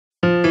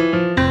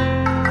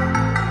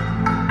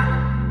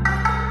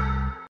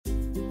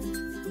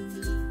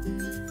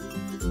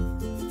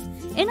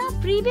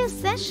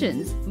previous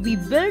sessions, we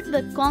built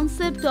the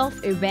concept of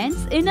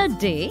events in a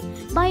day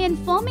by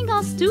informing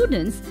our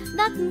students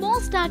that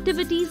most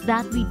activities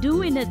that we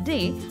do in a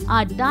day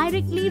are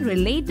directly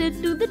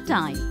related to the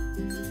time.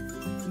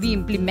 We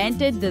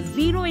implemented the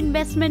zero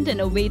investment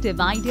innovative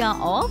idea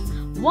of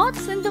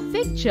what's in the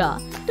picture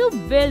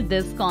to build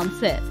this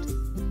concept.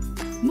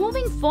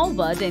 Moving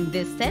forward in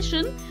this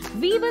session,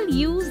 we will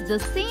use the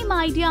same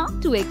idea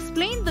to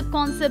explain the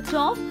concept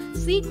of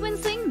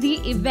sequencing the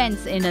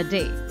events in a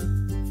day.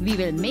 We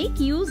will make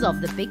use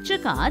of the picture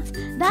cards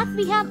that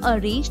we have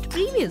arranged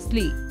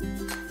previously.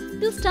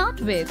 To start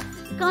with,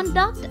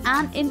 conduct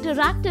an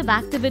interactive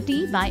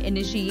activity by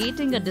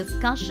initiating a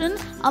discussion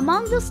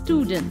among the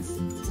students.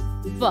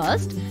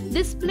 First,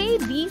 display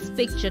these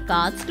picture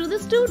cards to the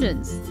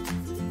students.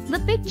 The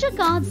picture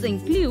cards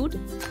include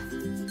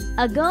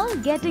a girl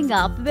getting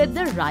up with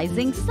the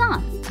rising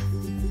sun,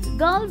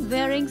 girl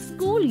wearing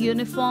school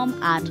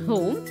uniform at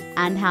home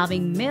and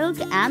having milk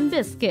and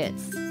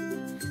biscuits,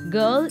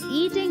 girl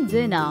eating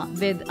dinner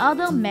with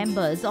other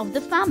members of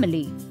the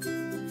family,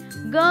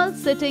 girl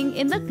sitting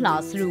in the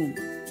classroom,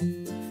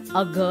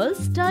 a girl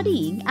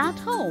studying at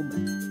home,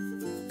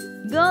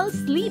 girl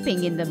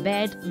sleeping in the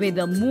bed with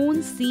the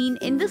moon seen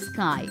in the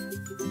sky,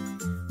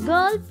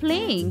 girl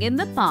playing in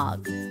the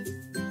park,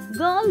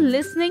 girl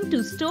listening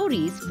to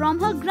stories from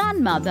her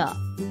grandmother.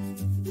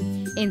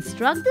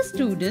 Instruct the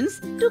students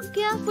to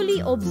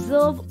carefully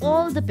observe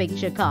all the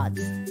picture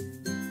cards.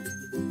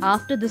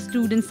 After the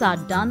students are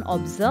done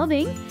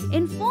observing,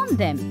 inform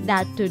them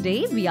that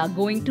today we are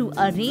going to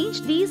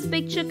arrange these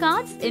picture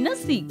cards in a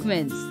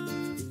sequence.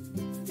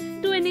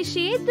 To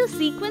initiate the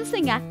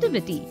sequencing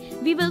activity,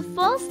 we will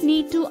first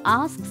need to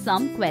ask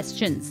some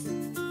questions.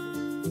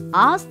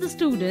 Ask the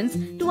students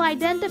to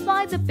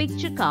identify the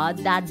picture card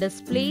that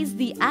displays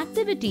the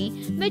activity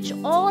which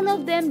all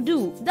of them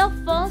do the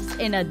first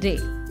in a day.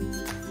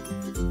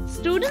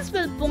 Students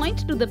will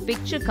point to the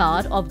picture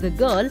card of the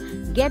girl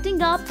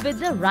getting up with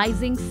the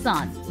rising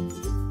sun.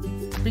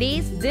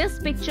 Place this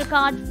picture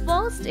card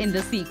first in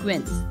the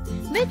sequence,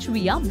 which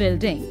we are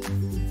building.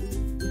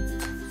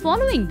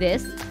 Following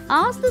this,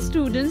 ask the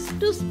students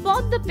to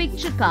spot the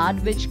picture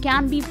card which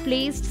can be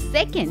placed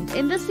second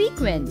in the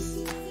sequence.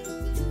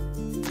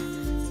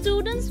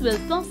 Students will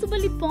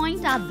possibly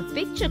point at the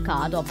picture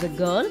card of the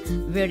girl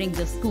wearing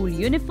the school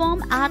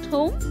uniform at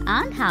home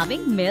and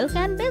having milk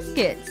and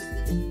biscuits.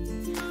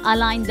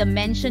 Align the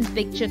mentioned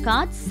picture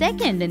card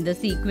second in the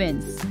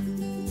sequence.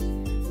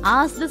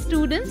 Ask the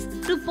students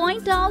to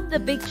point out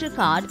the picture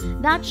card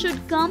that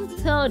should come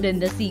third in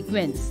the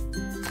sequence.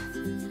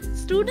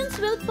 Students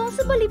will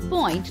possibly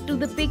point to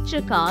the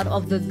picture card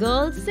of the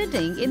girl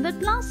sitting in the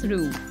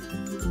classroom.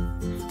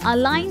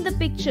 Align the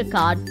picture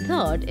card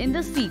third in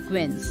the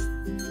sequence.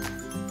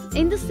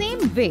 In the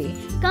same way,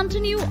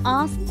 continue to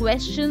ask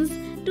questions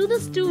to the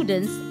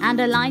students and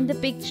align the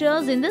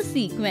pictures in the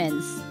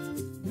sequence.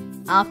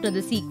 After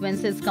the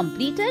sequence is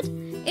completed,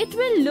 it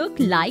will look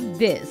like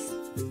this.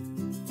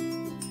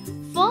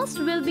 First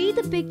will be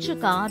the picture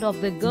card of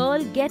the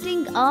girl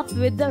getting up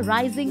with the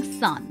rising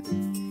sun.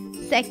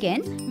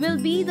 Second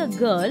will be the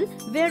girl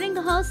wearing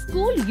her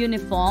school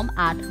uniform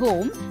at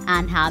home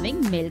and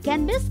having milk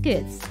and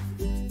biscuits.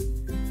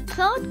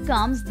 Third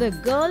comes the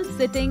girl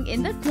sitting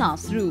in the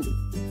classroom.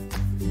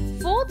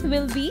 Fourth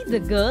will be the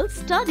girl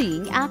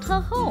studying at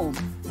her home.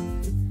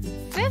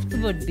 Fifth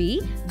would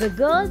be the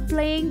girl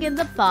playing in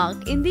the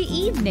park in the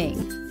evening.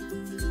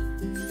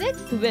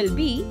 Sixth will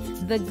be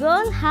the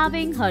girl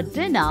having her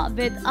dinner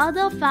with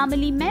other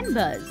family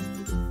members.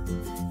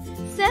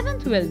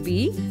 Seventh will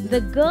be the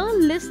girl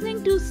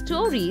listening to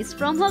stories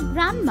from her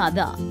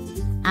grandmother.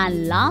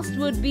 And last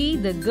would be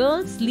the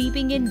girl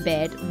sleeping in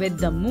bed with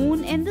the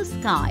moon in the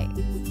sky.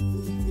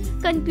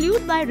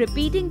 Conclude by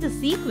repeating the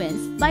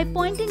sequence by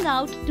pointing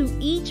out to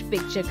each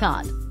picture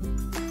card.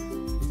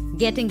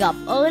 Getting up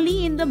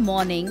early in the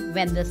morning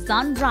when the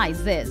sun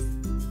rises.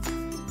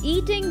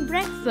 Eating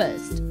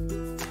breakfast.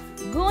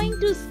 Going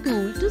to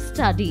school to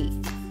study.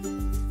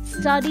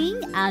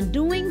 Studying and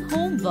doing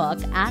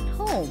homework at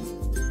home.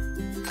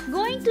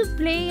 Going to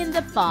play in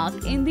the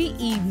park in the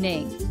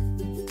evening.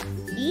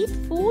 Eat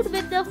food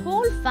with the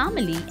whole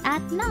family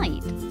at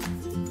night.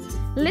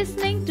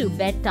 Listening to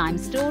bedtime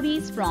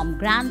stories from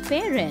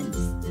grandparents.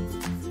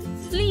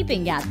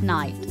 Sleeping at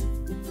night.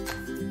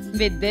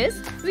 With this,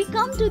 we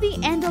come to the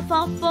end of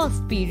our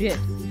first period.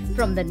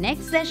 From the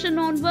next session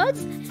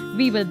onwards,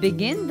 we will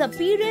begin the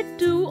period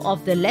 2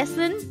 of the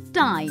lesson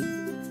Time.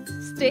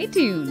 Stay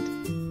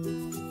tuned.